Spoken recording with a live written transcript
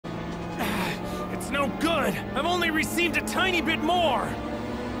no good! I've only received a tiny bit more!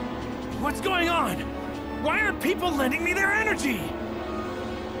 What's going on? Why aren't people lending me their energy?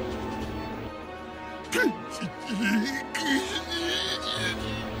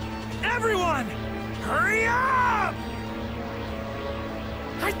 Everyone! Hurry up!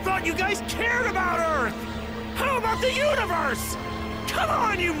 I thought you guys cared about Earth! How about the universe? Come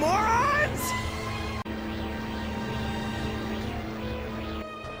on, you morons!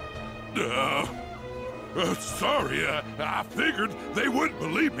 Sorry, I figured they wouldn't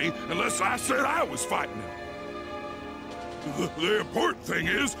believe me unless I said I was fighting them. The important thing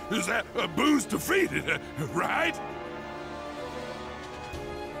is that Buu's defeated, right?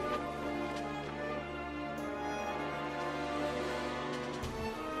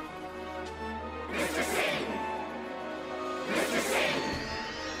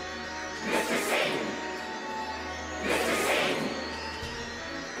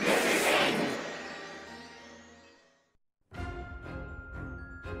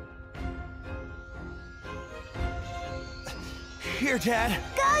 Here, Dad.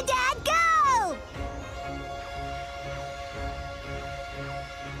 Go, Dad, go!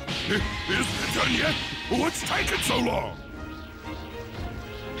 Isn't it done yet? What's taking so long?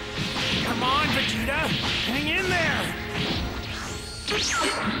 Come on, Vegeta! Hang in there!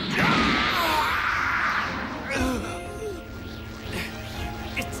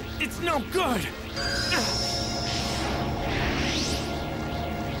 It's no good!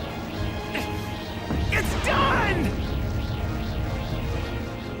 It's done!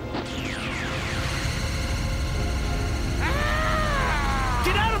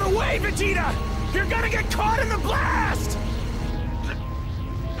 Get out of the way, Vegeta! You're gonna get caught in the blast!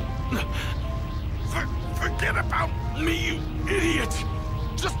 Forget about me, you idiot!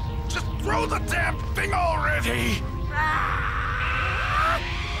 Just throw the damn thing already!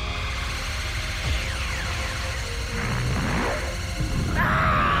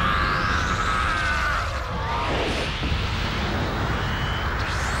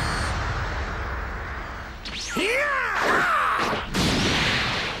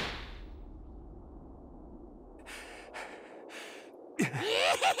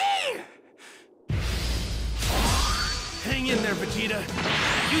 Hang in there, Vegeta.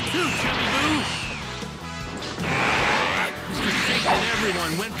 You too, Chubby Buu. Mr. Satan and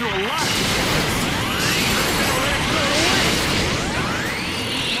everyone went through a lot to get this.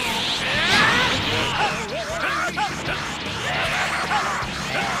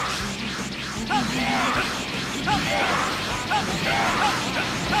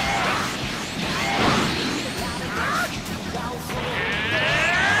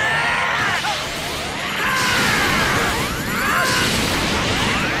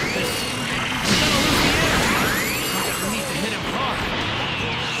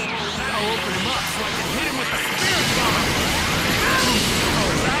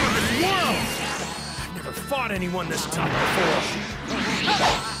 Fought anyone this tough before.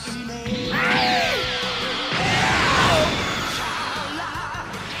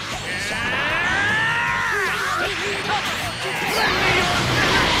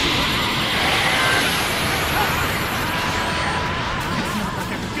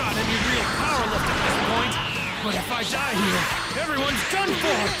 I've got any real power left at this point, but if I die here, everyone's done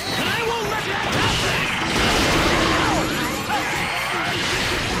for, and I won't let that happen!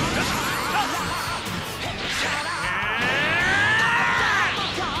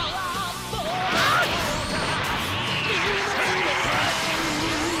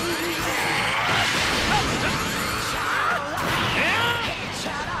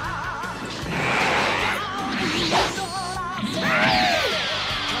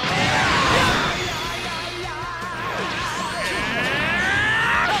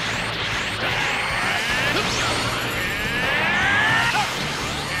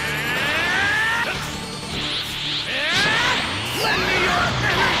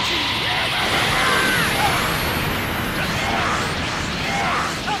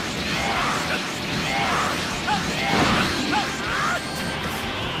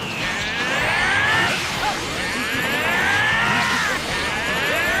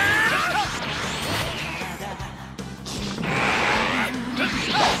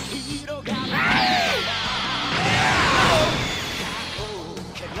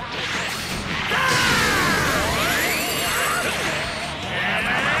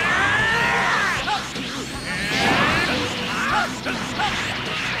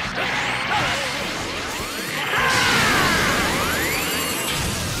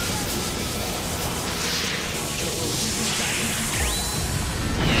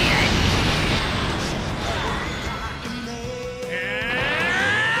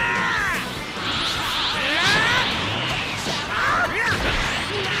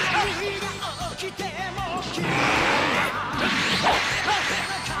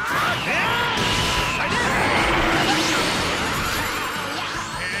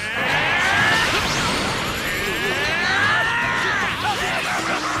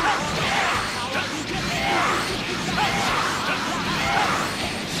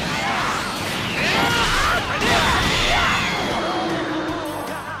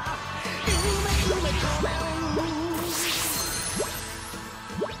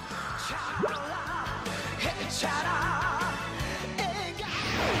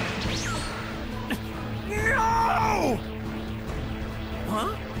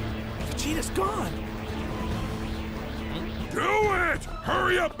 Vegeta's gone. Do it!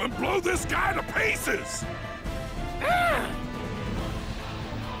 Hurry up and blow this guy to pieces! Ah!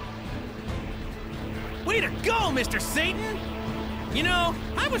 Way to go, Mr. Satan! You know,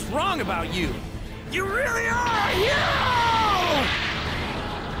 I was wrong about you. You really are a hero!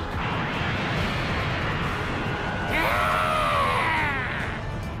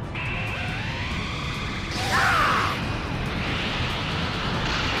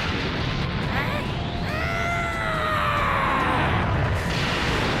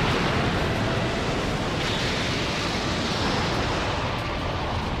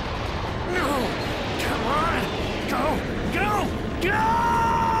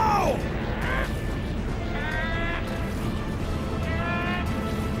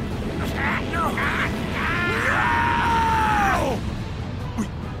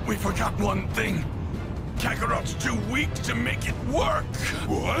 We forgot one thing. Kakarot's too weak to make it work.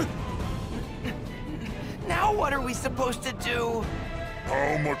 What? Now what are we supposed to do?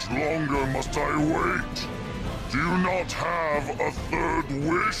 How much longer must I wait? Do you not have a third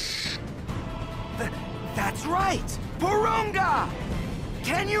wish? That's right! Purunga!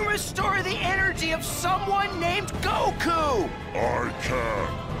 Can you restore the energy of someone named Goku? I can.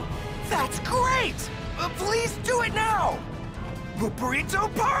 That's great! Please do it now! Burrito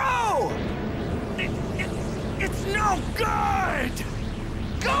Paro! It's no good!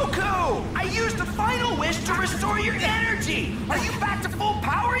 Goku! I used the final wish to restore your energy! Are you back to full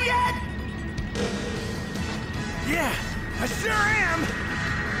power yet? Yeah, I sure am!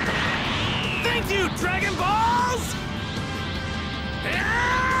 Thank you, Dragon Balls!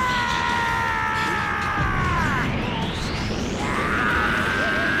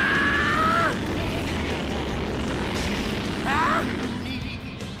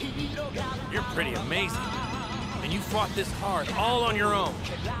 You're pretty amazing. And you fought this hard, all on your own.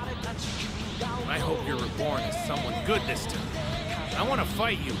 I hope you're reborn as someone good this time. I want to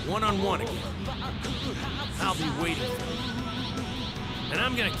fight you one-on-one again. I'll be waiting for you. And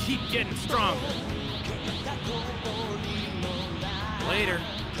I'm gonna keep getting stronger. Later.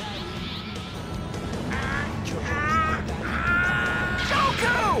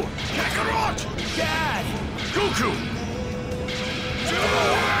 Goku! Kakarot! Dad! Goku!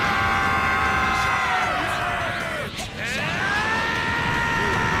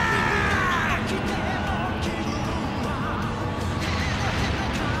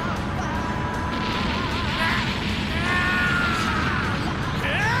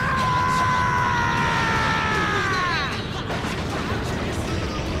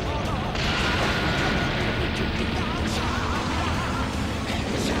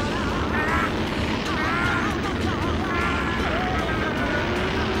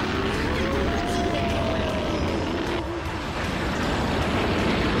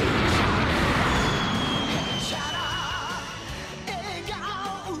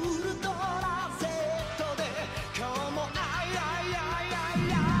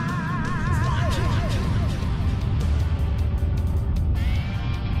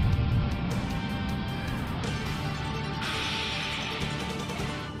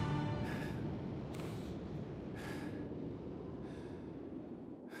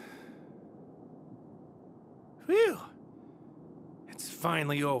 Phew! It's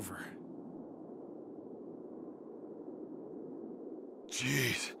finally over.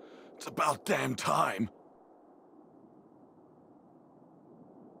 Jeez, it's about damn time.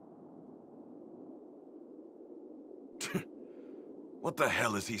 What the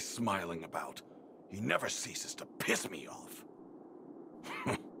hell is he smiling about? He never ceases to piss me off.